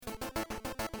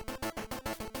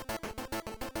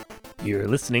You're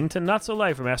listening to Not So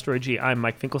Live from Asteroid G. I'm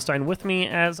Mike Finkelstein. With me,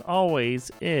 as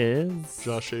always, is...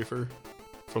 Josh Schaefer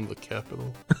from the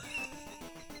Capitol.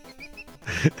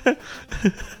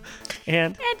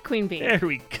 and Queen Bee. There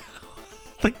we go.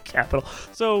 The Capitol.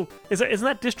 So, isn't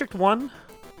that District 1?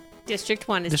 District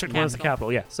 1 is District 1 is the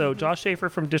capital, yeah. So, Josh Schaefer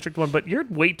from District 1, but you're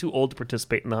way too old to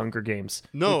participate in the Hunger Games.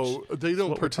 No, they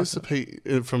don't participate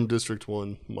from District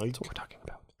 1, Mike. That's what we're talking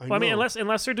about. I mean,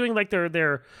 unless they're doing like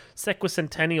their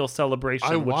sesquicentennial celebration.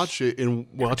 I watch it and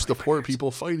watch the poor people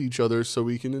fight each other so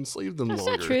we can enslave them That's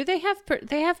longer. not true.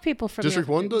 They have people from District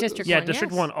 1 does? District yeah, 1,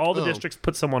 District yes. 1. All the districts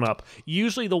put someone up.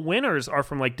 Usually the winners are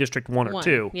from like District 1 or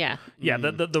 2. Yeah. Yeah,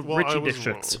 the Richie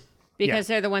districts. Wrong. Because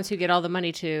they're the ones who get all the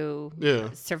money to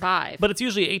survive. But it's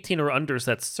usually 18 or unders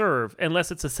that serve,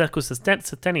 unless it's a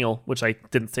sesquicentennial, which I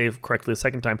didn't say correctly the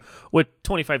second time, with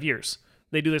 25 years.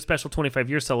 They do their special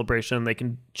 25-year celebration. They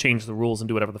can change the rules and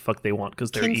do whatever the fuck they want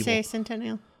because they're evil.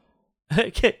 Quincentennial.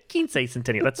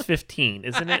 Quincentennial. That's 15,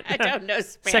 isn't it? I don't know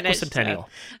Spanish. Sesquicentennial.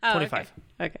 So. 25.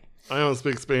 Okay. I don't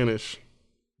speak Spanish.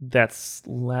 That's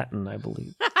Latin, I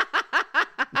believe.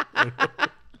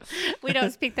 We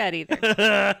don't speak that either.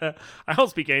 I don't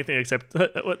speak anything except,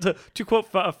 to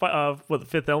quote the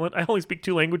Fifth Element, I only speak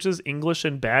 2 languages, English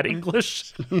and bad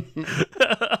English. In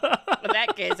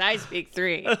that case, I speak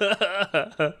 3.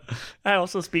 I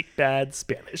also speak bad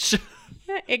Spanish.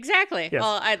 Exactly. Yes.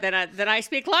 Well, then I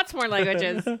speak lots more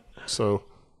languages. So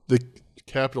the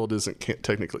Capitol doesn't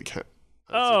technically count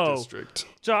as a district.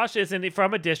 Josh isn't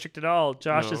from a district at all.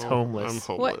 Josh is homeless. I'm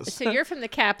homeless. So you're from the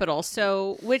capital.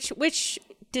 So which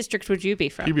district would you be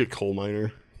from? He'd be a coal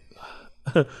miner.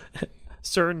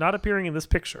 Sir, not appearing in this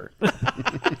picture.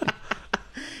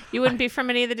 You wouldn't be from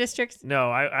any of the districts?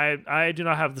 No, I do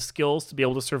not have the skills to be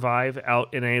able to survive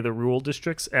out in any of the rural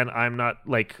districts, and I'm not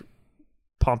like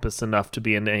pompous enough to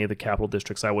be in any of the capital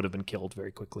districts. I would have been killed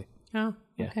very quickly. Oh,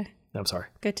 Yeah. okay. I'm sorry.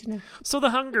 Good to know. So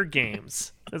the Hunger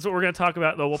Games. That's what we're going to talk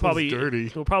about, though. We'll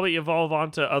probably evolve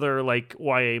onto other like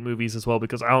YA movies as well,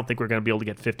 because I don't think we're going to be able to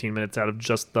get 15 minutes out of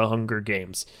just the Hunger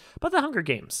Games. But the Hunger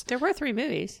Games. There were 3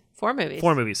 movies. 4 movies.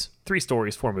 4 movies. 3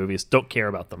 stories, 4 movies. Don't care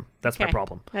about them. That's my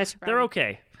problem. That's your problem. They're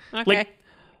okay. Okay. Like,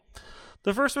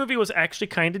 the first movie was actually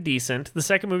kind of decent. The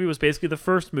second movie was basically the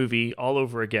first movie all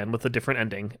over again with a different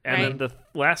ending. And then the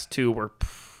last 2 were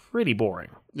pretty boring.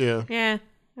 Yeah. Yeah.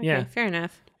 Okay, Yeah. fair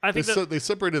enough. I think They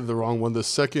separated the wrong one. The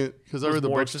second, because I read the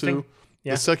more books interesting. too.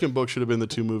 Yeah. The second book should have been the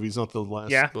 2 movies, not the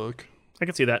last book. I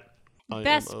can see that.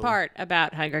 Best part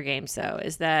about Hunger Games, though,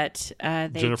 is that they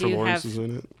Jennifer do Lawrence have is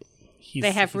in it.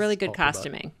 they have really good all about it.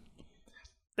 costuming.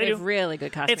 They They do. have really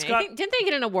good costuming. got- Didn't they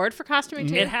get an award for costuming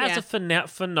too? It has a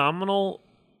phenomenal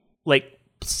like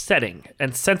setting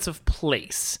and sense of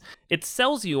place. It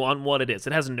sells you on what it is.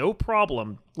 It has no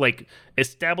problem like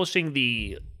establishing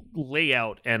the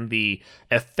layout and the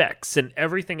effects and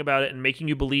everything about it and making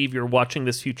you believe you're watching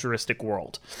this futuristic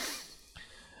world.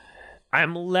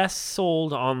 I'm less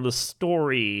sold on the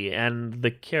story and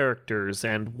the characters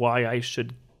and why I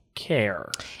should care.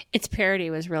 Its parody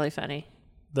was really funny.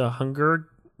 The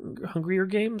Hungrier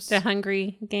Games? The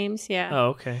Hungry Games, yeah. Oh,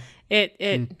 okay.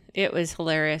 It was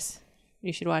hilarious.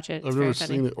 You should watch it. It's I've very never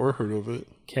funny. seen it or heard of it.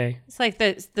 Okay. It's like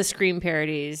the Scream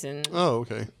parodies and Oh,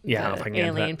 okay. Yeah, I don't know if I the can get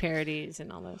into that. Alien parodies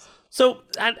and all those. So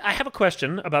I have a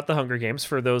question about the Hunger Games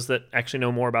for those that actually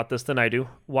know more about this than I do.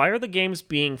 Why are the games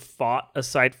being fought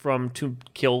aside from to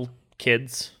kill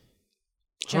kids?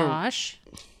 Josh,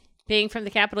 being from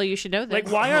the capital, you should know this.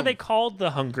 Like, why are they called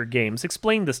the Hunger Games?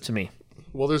 Explain this to me.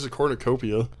 Well, there's a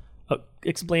cornucopia.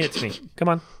 Explain it to me. Come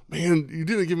on. Man, you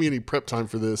didn't give me any prep time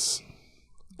for this.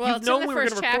 Well, You've it's in known the we were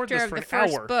first gonna record chapter this of for the an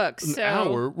first hour. book. An So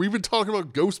hour? We've been talking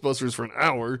about Ghostbusters for an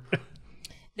hour.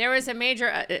 there was a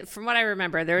major, from what I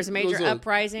remember, there was a major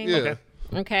uprising. Yeah.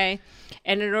 Okay.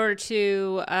 And in order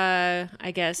to,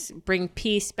 I guess, bring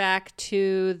peace back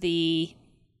to the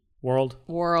World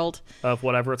world, of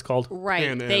whatever it's called. right?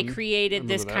 And They I created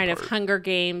this remember that kind of part. Hunger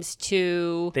Games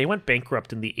to They went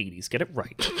bankrupt in the 80s. Get it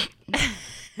right.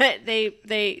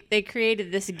 they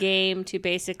created this game to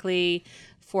basically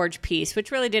forge peace,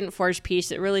 which really didn't forge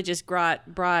peace. It really just brought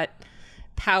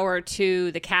power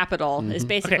to the capital. Is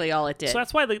basically all it did. So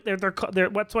that's why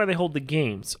that's why they hold the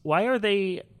games. Why are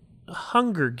they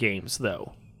Hunger Games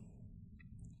though?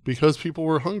 Because people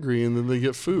were hungry and then they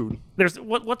get food. There's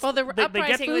what's Well, the they get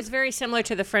uprising food? was very similar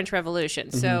to the French Revolution.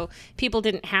 So people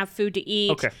didn't have food to eat.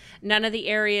 Okay. None of the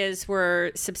areas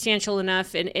were substantial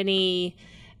enough in any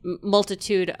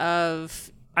multitude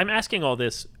of... I'm asking all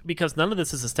this because none of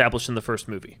this is established in the first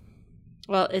movie.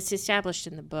 Well, it's established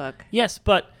in the book. Yes,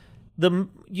 but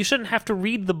you shouldn't have to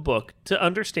read the book to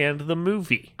understand the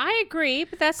movie. I agree,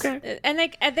 but that's Okay. and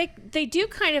they do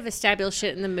kind of establish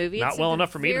it in the movie. Not It's well at the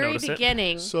enough for me to very notice it.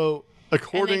 beginning, So,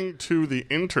 according to the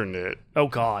internet, Oh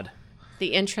God.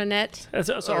 the intranet.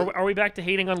 So are we back to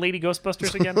hating on Lady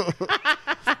Ghostbusters again?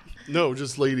 no,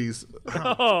 just ladies,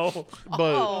 Oh.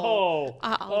 but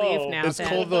I'll leave now. it's then.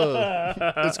 called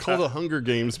the Hunger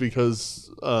Games because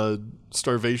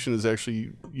starvation is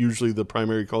actually usually the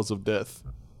primary cause of death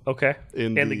Okay.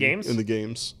 in the games? In the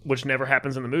games, Which never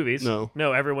happens in the movies. No.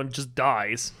 No, everyone just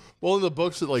dies. well, in the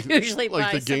books, Usually like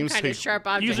by the some games kind take of sharp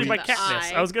object. Usually in by the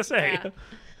Katniss. eye. I was gonna say.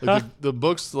 Yeah. like the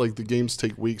books, like the games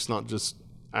take weeks, not just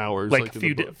hours. Like in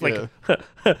few, the book.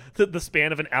 like the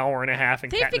span of an hour and a half,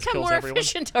 and They've Katniss become kills more everyone.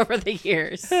 efficient over the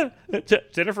years.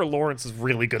 Jennifer Lawrence is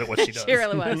really good at what she does. She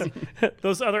really was.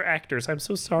 Those other actors, I'm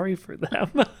so sorry for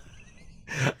them.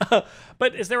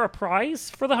 But is there a prize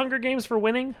for the Hunger Games for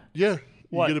winning? Yeah,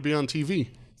 What? you get to be on TV,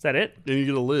 Is that it? and you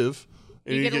get to live,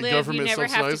 and you get to get live, government you never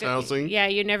have subsidized to go, housing. Yeah,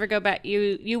 you never go back.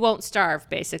 You won't starve.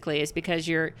 Basically, is because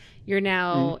you're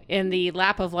now in the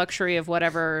lap of luxury of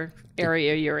whatever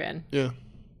area you're in. Yeah,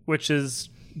 Which is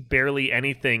barely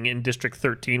anything in District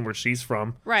 13 where she's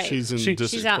from. Right. she's in She-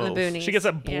 District She's out 12. in the boonies. She gets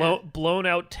a Yeah. blown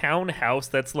out townhouse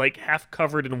that's like half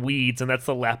covered in weeds, and that's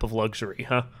the lap of luxury,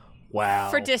 huh? Wow.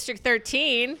 For District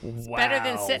 13, it's better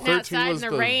than Wow. sitting 13 outside in was the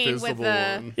the rain with visible the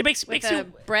one. It makes with you the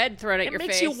bread thrown at it your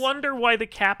makes face. you wonder why the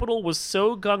Capitol was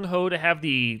so gung ho to have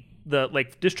the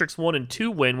like Districts 1 and 2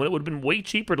 win when it would have been way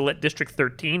cheaper to let District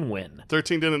 13 win.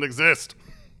 13 didn't exist.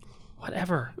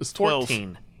 Whatever. It's 12.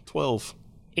 14, 12.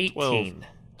 18.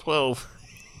 12.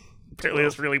 Apparently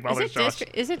this really Is bothers it Josh.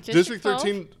 District? Is it District 12?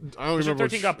 13, I don't District remember.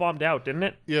 13 got bombed out, didn't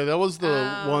it? Yeah, that was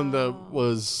the one that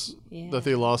was Yeah. that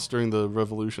they lost during the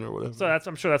revolution or whatever. So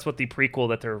I'm sure that's what the prequel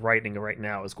that they're writing right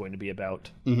now is going to be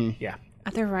about. Mm-hmm. Yeah.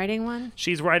 Are they writing one?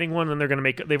 She's writing one, and they're going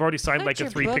to they've already signed Put like a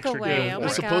your 3-picture book away. deal. Oh for my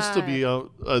It's it. supposed to God. be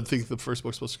out. I think the first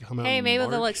book's supposed to come out. Hey, in maybe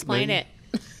they'll March, explain May.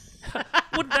 it.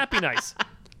 Wouldn't that be nice?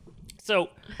 So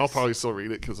I'll probably still read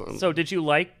it because I'm. So did you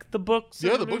like the books?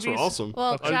 yeah, and the books were movies? awesome.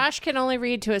 Well, Josh can only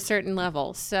read to a certain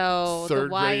level, so Third the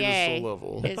grade YA is the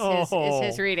level. is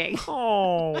his reading.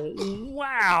 Oh,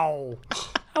 wow.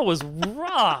 That was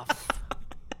rough.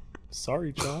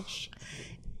 Sorry, Josh.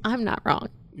 I'm not wrong.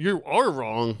 You are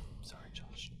wrong. Sorry,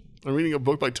 Josh. I'm reading a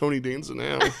book by Tony Danza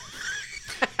now.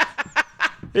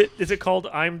 Is it called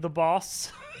I'm the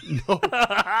Boss?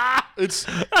 It's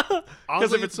Because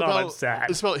honestly, if it's not, I'm sad.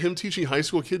 It's about him teaching high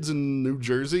school kids in New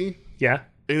Jersey, Yeah.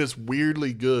 and it's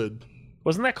weirdly good.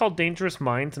 Wasn't that called Dangerous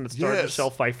Minds and it starred Yes. Michelle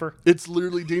Pfeiffer? It's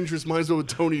literally Dangerous Minds but with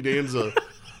Tony Danza.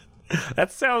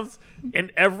 That sounds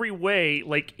in every way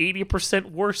like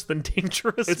 80% worse than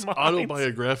Dangerous It's Minds.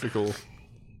 autobiographical.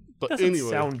 But Doesn't anyway,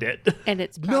 sound it. And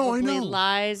it's No, I probably know.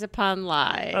 lies upon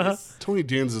lies. Tony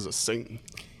Danza's a saint.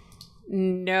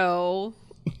 No,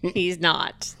 he's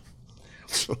not.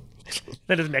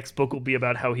 Then his next book will be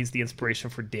about how he's the inspiration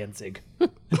for Danzig.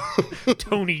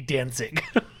 Tony Danzig.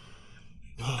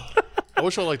 I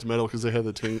wish I liked metal because they had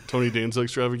the Tony Danza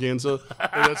extravaganza.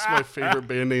 And that's my favorite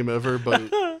band name ever, but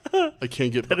I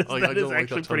can't get That is, like, I that don't is like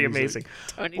actually that pretty Tony music.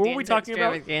 amazing. Tony What were we Danza talking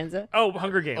about? Extravaganza. Oh,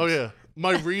 Hunger Games. Oh yeah,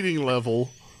 my reading level,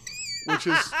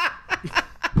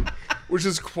 which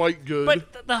is quite good.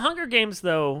 But the Hunger Games,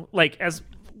 though, like as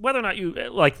whether or not you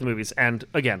like the movies, and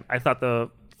again, I thought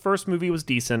the first movie was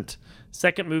decent.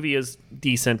 Second movie is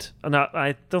decent.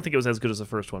 I don't think it was as good as the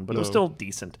first one, but it was No. still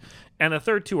decent. And the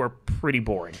third two are pretty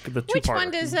boring. The Which two-parter.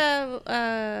 one does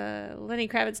Lenny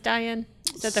Kravitz die in?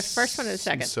 Is that the first one or the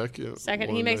second? Second.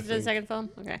 He one, makes I it to the think. second film?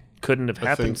 Okay. Couldn't have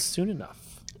happened think. soon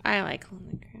enough. I like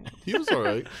Lenny Kravitz. He was all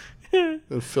right.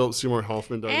 And Philip Seymour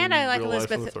Hoffman died. And in I like real life in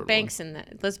the Elizabeth third Banks in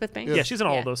that. Elizabeth Banks? Yeah, she's in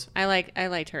all of those. I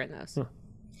liked her in those. one.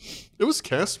 It was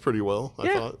cast pretty well, I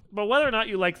thought. But whether or not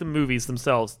you like the movies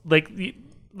themselves, like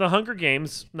the Hunger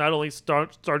Games not only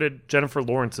started Jennifer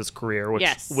Lawrence's career, which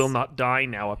Yes. will not die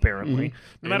now apparently.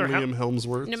 No matter And how, Liam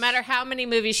Helmsworth. No matter how many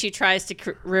movies she tries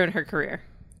to ruin her career.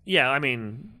 yeah, I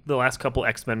mean the last couple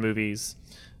X-Men movies,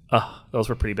 those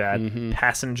were pretty bad. Mm-hmm.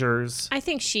 Passengers. I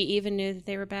think she even knew that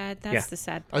they were bad. That's Yeah. the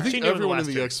sad I part. think She knew in the everyone in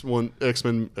last the two.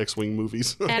 X-Men X-Wing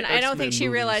movies. and I don't think X-Men she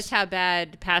movies. realized how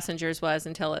bad Passengers was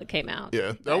until it came out.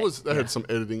 Yeah, that had some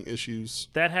editing issues.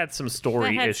 That had some That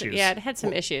story had issues. it had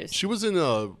some issues. She was in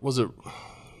was it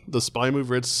the spy movie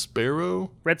Red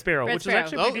Sparrow? Red Sparrow, Red which Sparrow. is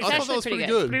actually Oh, pretty I decent. thought that was actually pretty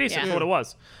pretty good. Pretty decent Yeah. for what it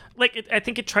was. Like, I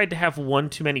think it tried to have one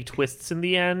too many twists in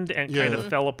the end and kind Yeah. of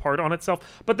fell apart on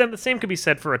itself. But then the same could be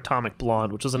said for Atomic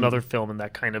Blonde, which was another film in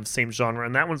that kind of same genre.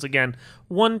 And that one's, again,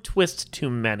 one twist too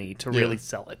many to really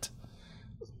sell it.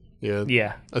 Yeah.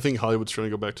 Yeah. I think Hollywood's trying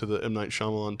to go back to the M. Night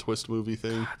Shyamalan twist movie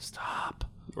thing. Stop.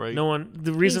 Right. No one.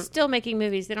 The reason. He's still making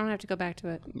movies. They don't have to go back to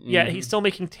it. Yeah, he's still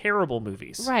making terrible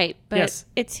movies. Right, but Yes.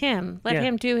 it's him. Let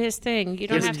him do his thing. You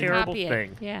don't His have to terrible copy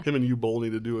thing. it. Yeah. Him and you bowl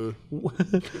need to do a.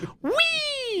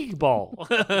 Wee ball.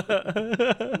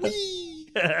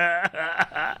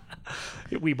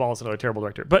 Wee ball is another terrible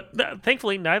director, but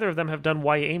thankfully neither of them have done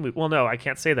YA movie. Well, no, I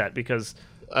can't say that because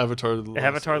Avatar: The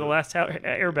Last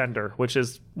Airbender, which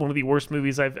is one of the worst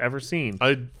movies I've ever seen.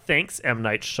 Thanks, M.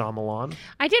 Night Shyamalan.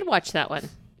 I did watch that one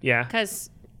Yeah, because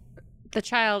the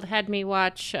child had me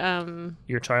watch.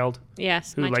 your child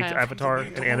Yes, who my liked child. Avatar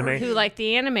and anime. Who liked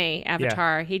the anime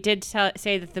Avatar. He did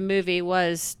say that the movie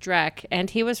was Drek, and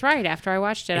he was right. After I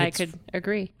watched it, I could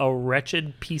agree. A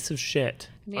wretched piece of shit.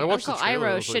 I mean, I watched the Uncle trailer,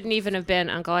 I Iroh was like- shouldn't even have been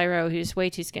Uncle Iroh, who's way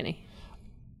too skinny.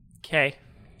 Okay,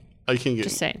 I can't get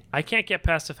Just saying. I can't get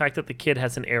past the fact that the kid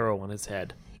has an arrow on his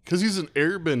head. because he's an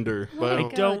airbender. But I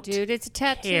don't- don't dude, it's a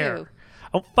tattoo. Care. I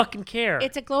don't fucking care.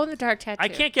 It's a glow-in-the-dark tattoo. I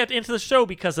can't get into the show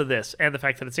because of this and the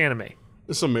fact that it's anime.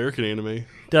 It's American anime,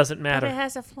 Doesn't But matter. it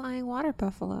has a flying water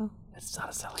buffalo. It's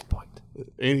not a selling point.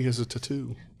 and he has a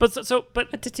tattoo. But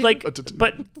tattoo. like, A tattoo.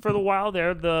 but for the while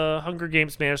there, the Hunger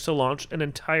Games managed to launch an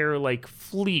entire like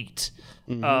fleet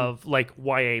of like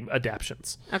YA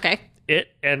adaptions. Okay. It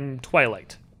and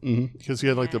Twilight. Because he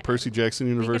had like the Percy Jackson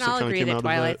We universe can all that kind of agree came that out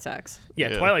Twilight of that. sucks. Yeah,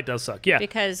 Yeah. Twilight does suck. Yeah,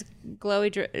 Because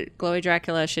glowy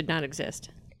Dracula should not exist.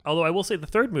 although I will say the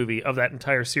third movie of that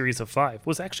entire series of 5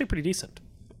 was actually pretty decent.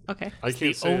 Okay. I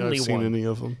can't say only I've seen one. any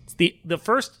of them. The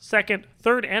first, second,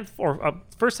 third, and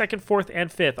first, second, fourth,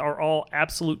 and fifth are all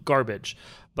absolute garbage.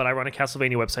 But I run a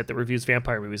Castlevania website that reviews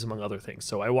vampire movies, among other things.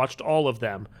 So I watched all of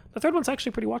them. The third one's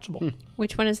actually pretty watchable.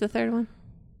 Which one is the third one?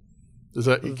 Is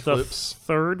that The Eclipse?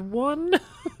 third one?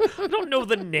 I don't know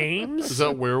the names. Is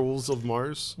that Werewolves of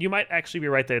Mars? You might actually be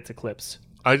right that it's Eclipse.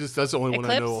 That's the only one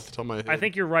I know Eclipse? off the top of my head. I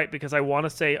think you're right because I want to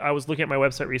say I was looking at my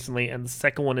website recently and the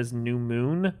second one is New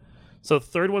Moon. So the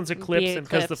third one's Eclipse, and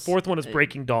because the Eclipse. fourth one is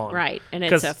Breaking Dawn. Right. And it's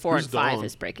 'Cause a 4 and who's 5 Dawn?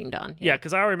 is Breaking Dawn. Yeah,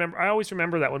 because I always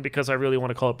remember that one because I really want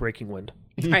to call it Breaking Wind.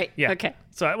 Right. Yeah. Okay.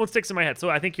 So that one sticks in my head. So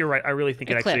I think you're right. I really think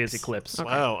it actually is Eclipse. Eclipse.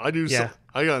 Wow, I do. Yeah.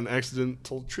 I got an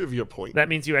accidental trivia point. That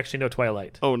means you actually know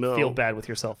Twilight. Oh, no. Feel bad with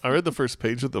yourself. I read the first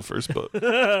page of the first book.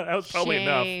 That was probably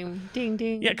enough. Shame. Ding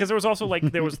ding. Yeah, because there was also like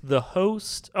there was The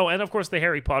Host. Oh, and of course the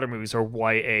Harry Potter movies are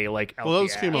YA like. Well,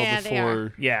 those came out Yeah, they are.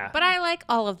 before. Yeah, But I like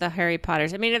all of the Harry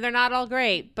Potters. I mean, they're not all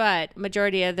great, but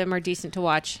majority of them are decent to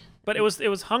watch. but it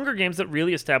was Hunger Games that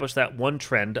really established that one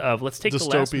trend of let's take the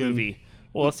last Dystopian. movie.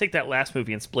 Well, let's take that last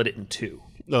movie and split it in two.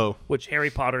 No, Which Harry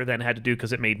Potter then had to do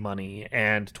because it made money,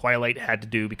 and Twilight had to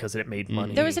do because it made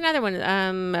money. There was another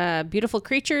one, Beautiful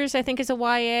Creatures, I think is a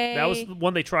YA. That was the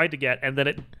one they tried to get, and then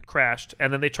it crashed.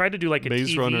 And then they tried to do like a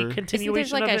Maze TV Runner. Isn't continuation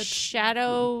there's like of a it.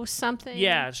 shadow something?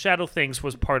 Yeah, Shadow Things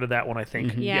was part of that one, I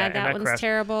think. Yeah, and that one's crashed.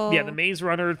 terrible. Yeah, the Maze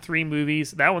Runner 3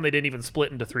 movies. That one they didn't even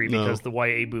split into 3 No. because the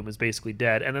YA boom is basically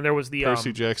dead. And then there was the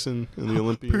Percy Jackson and the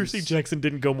Olympians. Percy Jackson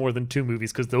didn't go more than 2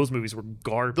 movies because those movies were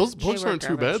garbage. Those books were aren't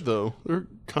too garbage. bad though. They're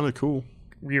kind of cool.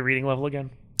 Were you reading level again?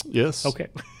 Yes. Okay.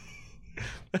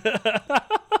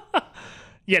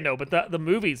 Yeah, no, but the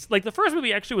movies, like the first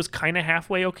movie actually was kind of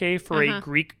halfway okay for a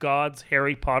Greek gods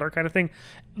Harry Potter kind of thing.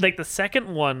 Like the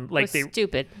second one, like was they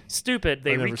stupid.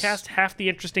 they never recast half the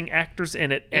interesting actors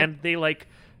in it, and they like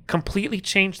completely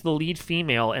changed the lead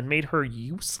female and made her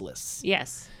useless.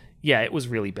 Yes, Yeah, it was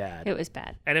really bad. it was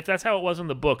bad. And if that's how it was in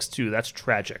the books too, that's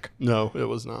tragic. No, it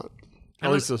was not.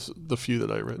 At least the few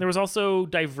that I read. There was also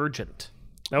Divergent.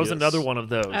 That was Yes. another one of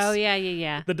those. Oh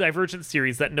yeah. The Divergent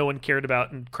series that no one cared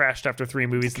about and crashed after 3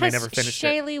 movies and they never finished it.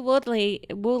 Shaylee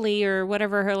Wooley or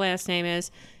whatever her last name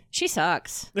is, she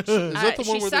sucks. Is that the She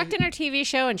one where sucked in her TV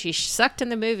show and she sucked in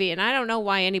the movie, and I don't know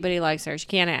why anybody likes her. She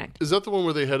can't act. Is that the one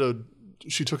where they had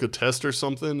she took a test or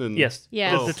something and Yes.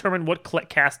 Yes. To determine what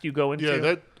cast you go into.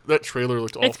 Yeah, that trailer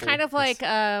looked awful. It's kind of like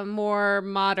a more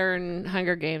modern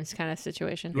Hunger Games kind of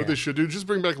situation. What they should do, just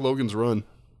bring back Logan's Run.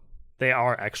 They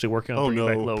are actually working on Oh,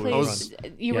 bringing no. back Logan's Please,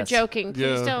 Run. you were Yes. joking.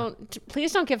 Yeah.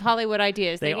 Please don't give Hollywood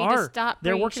ideas. They need to stop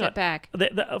They're bringing working shit on back.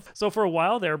 So for a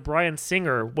while there, Bryan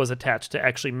Singer was attached to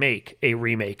actually make a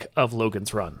remake of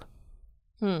Logan's Run.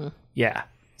 Yeah.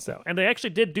 So, and they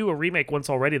actually did do a remake once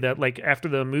already. That like after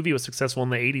the movie was successful in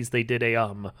the 80s, they did a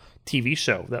TV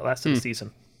show that lasted a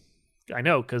season. I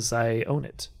know because I own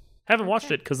it. Haven't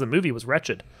watched it because the movie was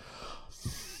wretched.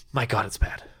 My God, it's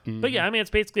bad. But yeah, I mean,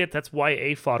 it's basically that's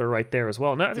YA fodder right there as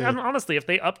well. No, and honestly, if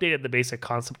they updated the basic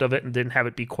concept of it and didn't have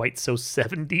it be quite so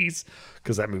 70s,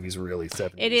 because that movie's really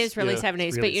 70s. It is really Yeah, 70s,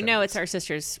 really but you know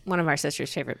 70s. it's one of our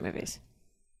sister's favorite movies.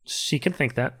 She can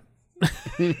think that.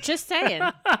 Just saying.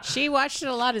 She watched it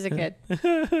a lot as a kid.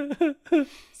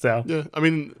 So Yeah, I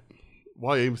mean,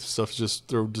 YA stuff, just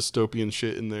throw dystopian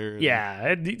shit in there. And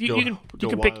Yeah, you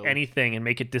can pick anything and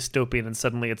make it dystopian, and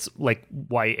suddenly it's like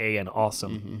YA and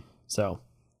awesome. So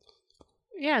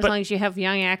Yeah, as long as you have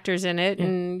young actors in it,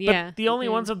 and but the only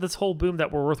ones of this whole boom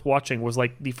that were worth watching was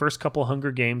like the first couple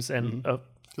Hunger Games and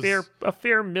a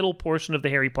fair middle portion of the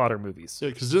Harry Potter movies. Yeah,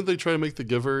 because didn't they try to make The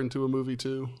Giver into a movie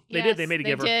too? They did. They made a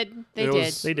Giver. They did.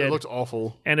 They did. It looked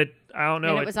awful. And I don't know.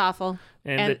 And it was awful.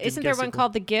 And isn't there one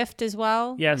called The Gift as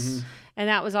well? Yes. And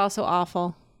that was also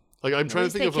awful. Like I'm trying to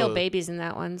think they of kill babies in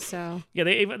that one, so Yeah,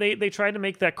 they tried to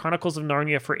make that Chronicles of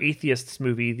Narnia for Atheists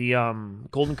movie, the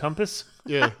Golden Compass.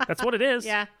 Yeah. That's what it is.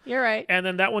 yeah, you're right. And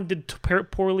then that one did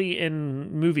poorly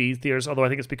in movie theaters, although I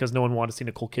think it's because no one wanted to see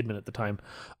Nicole Kidman at the time.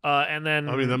 And then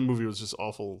I mean, that movie was just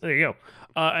awful. there you go.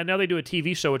 And now they do a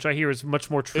TV show, which I hear is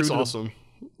much more true. It's awesome.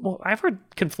 Well, I've heard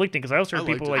conflicting because I also heard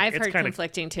people it. like I've it's heard kind of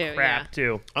conflicting too. crap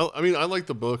too. I mean, I like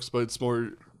the books, but it's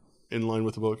more in line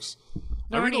with the books.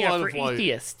 I read a Narnia lot for of YA.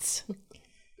 atheists.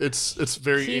 It's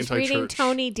very He's anti-church. reading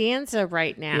Tony Danza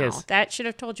right now. Yes. That should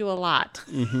have told you a lot.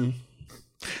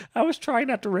 I was trying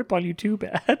not to rip on you too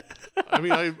bad. I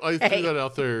mean, I threw that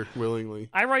out there willingly.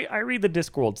 I read the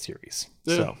Discworld series.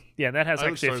 Yeah. So that has I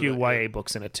haven't actually a few started that YA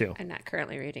books in it too. I'm not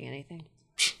currently reading anything.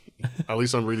 At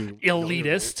least I'm reading.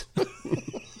 Elitist.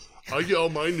 I get all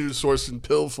my news source in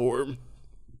pill form.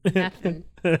 Nothing.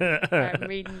 I'm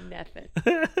reading nothing.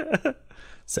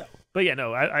 So, but yeah,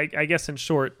 no, I guess in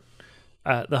short,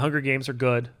 the Hunger Games are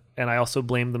good, and I also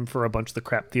blame them for a bunch of the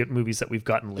crap movies that we've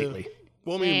gotten lately.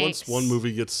 Well, I mean, Thanks. once one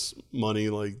movie gets money,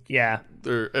 like Yeah.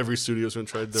 every studio's gonna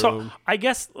try their So own. I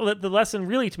guess the lesson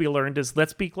really to be learned is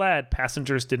let's be glad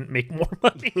Passengers didn't make more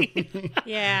money.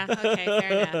 Yeah. Okay.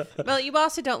 Fair enough. Well, you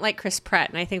also don't like Chris Pratt,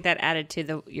 and I think that added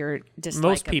to your dislike.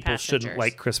 Most of people shouldn't Passengers.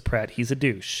 like Chris Pratt. He's a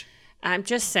douche. I'm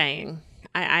just saying.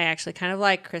 I actually kind of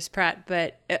like Chris Pratt,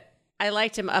 but I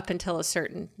liked him up until a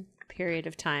certain period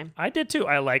of time. I did too.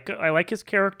 I like his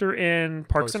character in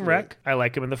Parks and Rec. I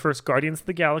like him in the first Guardians of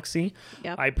the Galaxy.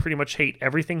 Yep. I pretty much hate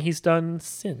everything he's done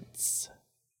since.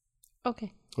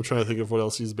 Okay. I'm trying to think of what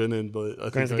else he's been in, but I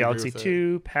think Guardians of the Galaxy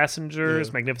 2, Passengers,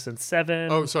 Yeah. Magnificent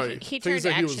Seven. Oh, sorry. He Things turned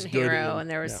that he was action good hero, in. and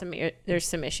there was there's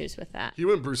some issues with that. He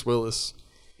went Bruce Willis.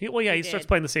 He starts did.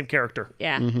 playing the same character.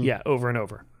 Yeah. Yeah, over and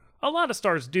over. A lot of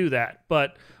stars do that,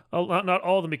 but not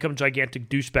all of them become gigantic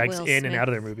douchebags Will in and out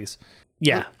of their movies.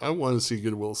 Yeah. I want to see a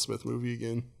good Will Smith movie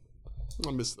again. I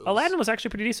miss those. Aladdin was actually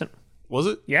pretty decent. Was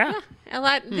it? Yeah.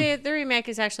 The remake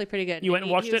is actually pretty good. You went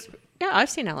and watched it? Yeah, I've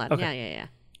seen Aladdin. Okay. Yeah.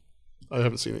 I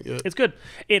haven't seen it yet. It's good.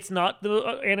 It's not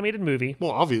the animated movie,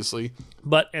 Well, obviously.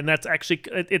 and that's actually,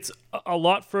 it's a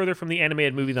lot further from the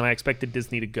animated movie than I expected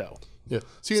Disney to go. Yeah.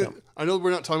 See, I know we're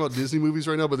not talking about Disney movies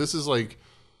right now, but this is like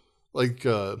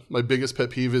my biggest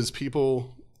pet peeve is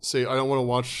people say, I don't want to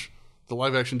watch the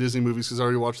live action Disney movies because I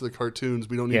already watched the cartoons.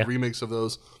 We don't need remakes of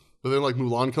those. But then like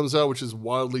Mulan comes out, which is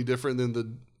wildly different than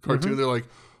the cartoon. They're like,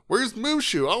 where's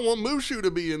Mushu? I want Mushu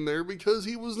to be in there because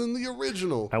he was in the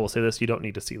original. I will say this, you don't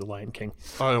need to see The Lion King.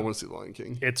 I don't want to see The Lion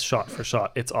King. It's shot for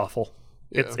shot. It's awful.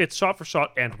 It's shot for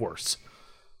shot and worse.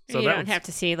 So you don't have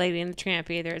to see Lady and the Tramp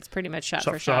either. It's pretty much shot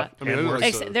for shot. I mean, and I know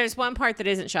worse. it's, There's one part that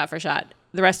isn't shot for shot.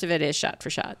 The rest of it is shot for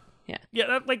shot. Yeah.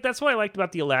 Yeah, that's what I liked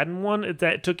about the Aladdin one, is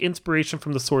that it took inspiration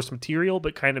from the source material,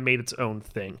 but kind of made its own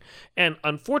thing. And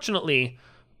unfortunately,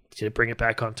 to bring it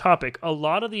back on topic, a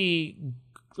lot of the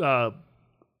YA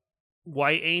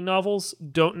novels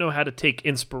don't know how to take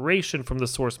inspiration from the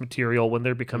source material when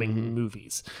they're becoming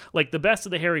movies. Like the best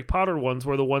of the Harry Potter ones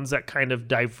were the ones that kind of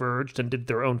diverged and did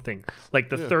their own thing. Like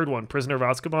the third one, Prisoner of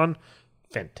Azkaban,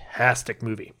 fantastic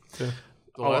movie. Yeah.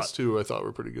 The last two I thought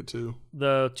were pretty good too.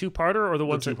 The two-parter or the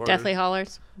ones that Deathly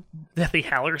Hollers. Deathly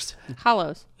Howlers?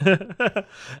 Hollows.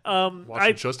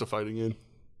 Watching Justified again.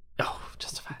 Oh,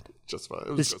 Justified. Justified.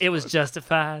 It was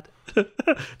justified.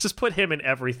 Just put him in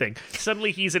everything.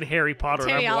 Suddenly he's in Harry Potter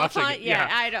Timmy and I'm watching Oliphant? it. Yeah,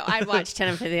 I watched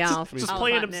Timothy the Oliphant. Just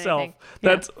playing himself. Yeah.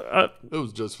 That's It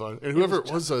was Justified. And whoever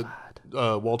it was,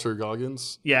 Walter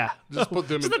Goggins. yeah. Just put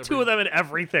them Just in the two of them in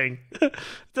everything.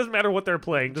 Doesn't matter what they're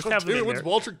playing. Just have them in When's there.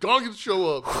 Walter Goggins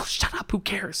show up? Shut up. Who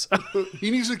cares?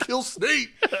 He needs to kill Snape.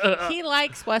 He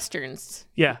likes westerns.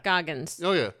 Yeah. Goggins.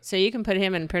 Oh yeah. So you can put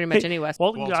him in pretty much any western.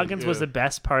 Walton Walton, Goggins was yeah. the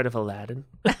best part of Aladdin.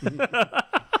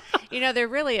 You know, they're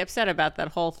really upset about that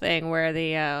whole thing where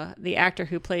the actor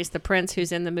who plays the prince,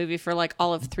 who's in the movie for like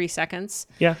all of 3 seconds,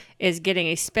 Yeah. is getting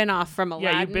a spin-off from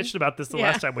Aladdin. Yeah, you bitched about this the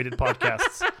last time we did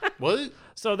podcasts. What?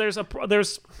 So there's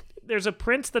there's a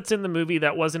prince that's in the movie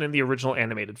that wasn't in the original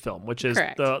animated film, which is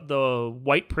Correct. the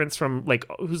white prince from like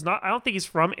who's not. I don't think he's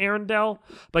from Arendelle,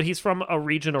 but he's from a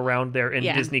region around there in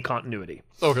Disney continuity.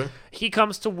 Okay. He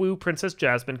comes to woo Princess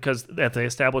Jasmine because, as they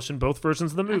established in both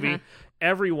versions of the movie,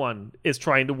 everyone is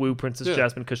trying to woo Princess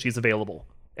Jasmine because she's available.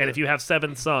 And if you have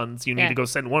 7 sons, you need to go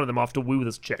send one of them off to woo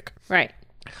this chick. Right.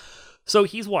 So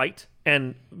he's white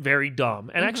and very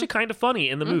dumb and actually kind of funny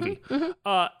in the movie.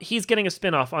 He's getting a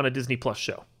spinoff on a Disney Plus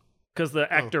show because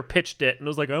the actor pitched it and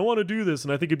was like, I want to do this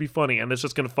and I think it'd be funny. And it's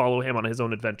just going to follow him on his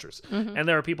own adventures. And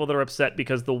there are people that are upset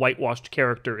because the whitewashed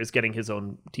character is getting his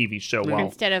own TV show.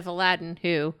 Instead of Aladdin,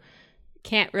 who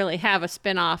can't really have a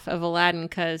spin-off of Aladdin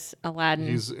because Aladdin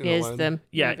is the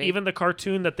movie. Even the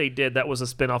cartoon that they did that was a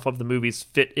spinoff of the movies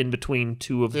fit in between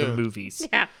 2 of the movies.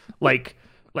 Yeah. Like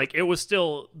it was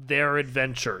still their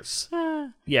adventures.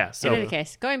 So in any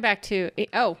case, going back to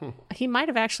he might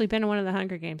have actually been in one of the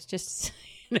Hunger Games. Just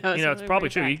it's probably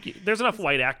true. There's enough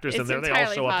white actors in there; they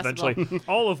all show up eventually.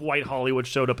 All of white Hollywood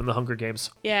showed up in the Hunger Games.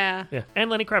 Yeah,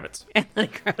 and Lenny Kravitz.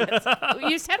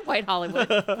 You said white Hollywood.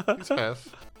 He's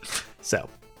half. So,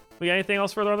 we got anything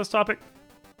else further on this topic?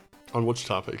 On which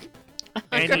topic?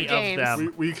 Any Games. of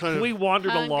them. We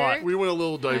wandered a lot. We went a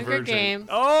little Hunger divergent. Games.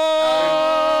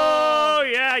 Oh,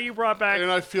 yeah, you brought back.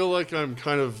 And I feel like I'm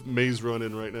kind of maze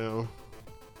running right now.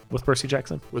 With Percy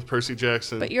Jackson? With Percy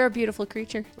Jackson. But you're a beautiful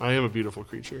creature. I am a beautiful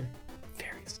creature.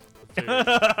 Fairies.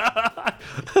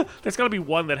 There's got to be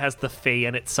one that has the Fae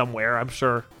in it somewhere, I'm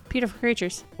sure. Beautiful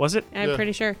creatures. Was it? I'm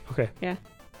pretty sure. Okay. Yeah.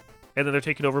 And then they're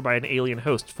taken over by an alien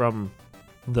host from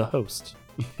The Host.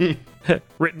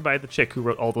 Written by the chick who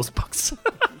wrote all those books.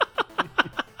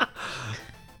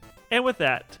 And with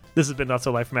that, this has been Not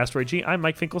So Live from Asteroid G. I'm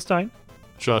Mike Finkelstein.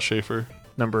 Josh Schaefer.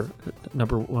 Number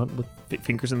 1 with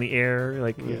fingers in the air.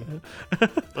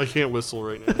 I can't whistle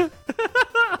right now.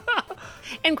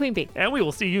 And Queen Bee. And we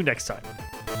will see you next time.